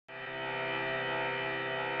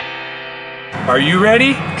Are you ready?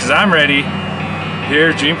 Because I'm ready.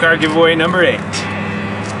 Here's Dream Car Giveaway number 8.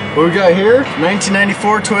 What we got here?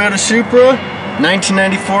 1994 Toyota Supra,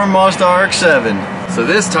 1994 Mazda RX-7. So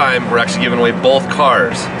this time, we're actually giving away both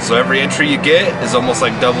cars. So every entry you get is almost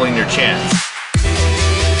like doubling your chance.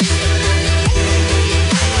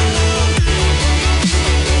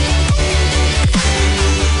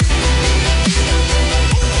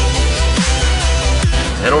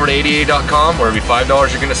 Head over to 80eighty.com, where every $5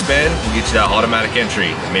 you're gonna spend will get you that automatic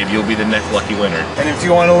entry. Maybe you'll be the next lucky winner. And if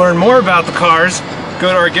you want to learn more about the cars,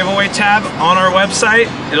 go to our giveaway tab on our website.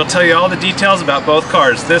 It'll tell you all the details about both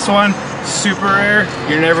cars. This one, super rare.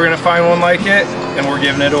 You're never gonna find one like it, and we're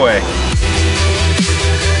giving it away.